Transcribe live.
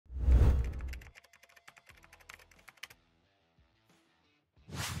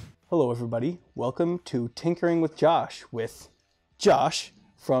Hello everybody, welcome to Tinkering with Josh with Josh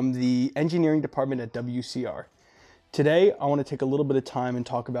from the engineering department at WCR. Today I want to take a little bit of time and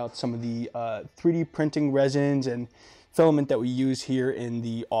talk about some of the 3D printing resins and filament that we use here in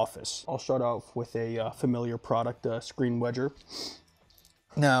the office. I'll start off with a familiar product, a screen wedger.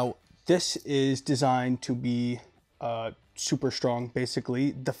 Now this is designed to be super strong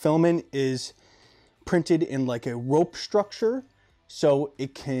basically. The filament is printed in like a rope structure, so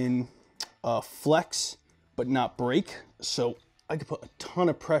it can flex but not break. So I can put a ton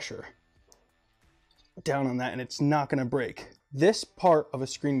of pressure down on that and it's not going to break. This part of a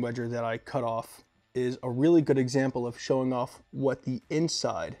screen wedger that I cut off is a really good example of showing off what the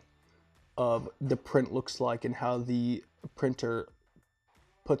inside of the print looks like and how the printer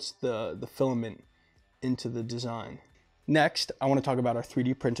puts the filament into the design. Next, I want to talk about our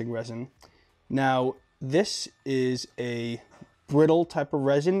 3D printing resin. Now, this is a brittle type of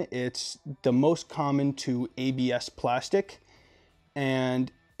resin. It's the most common to ABS plastic, and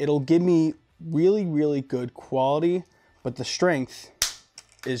it'll give me really good quality, but the strength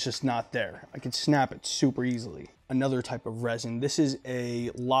is just not there. I can snap it super easily. Another type of resin, this is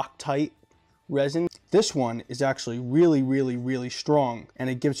a Loctite resin. This one is actually really strong and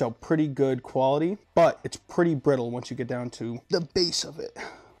it gives out pretty good quality, but it's pretty brittle once you get down to the base of it.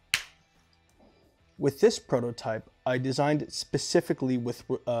 With this prototype, I designed it specifically with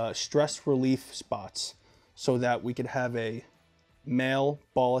stress relief spots so that we could have a male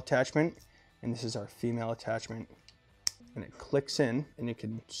ball attachment, and this is our female attachment, and it clicks in and it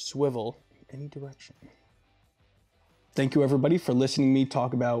can swivel in any direction. Thank you everybody for listening to me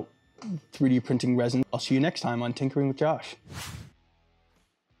talk about 3D printing resin. I'll see you next time on Tinkering with Josh.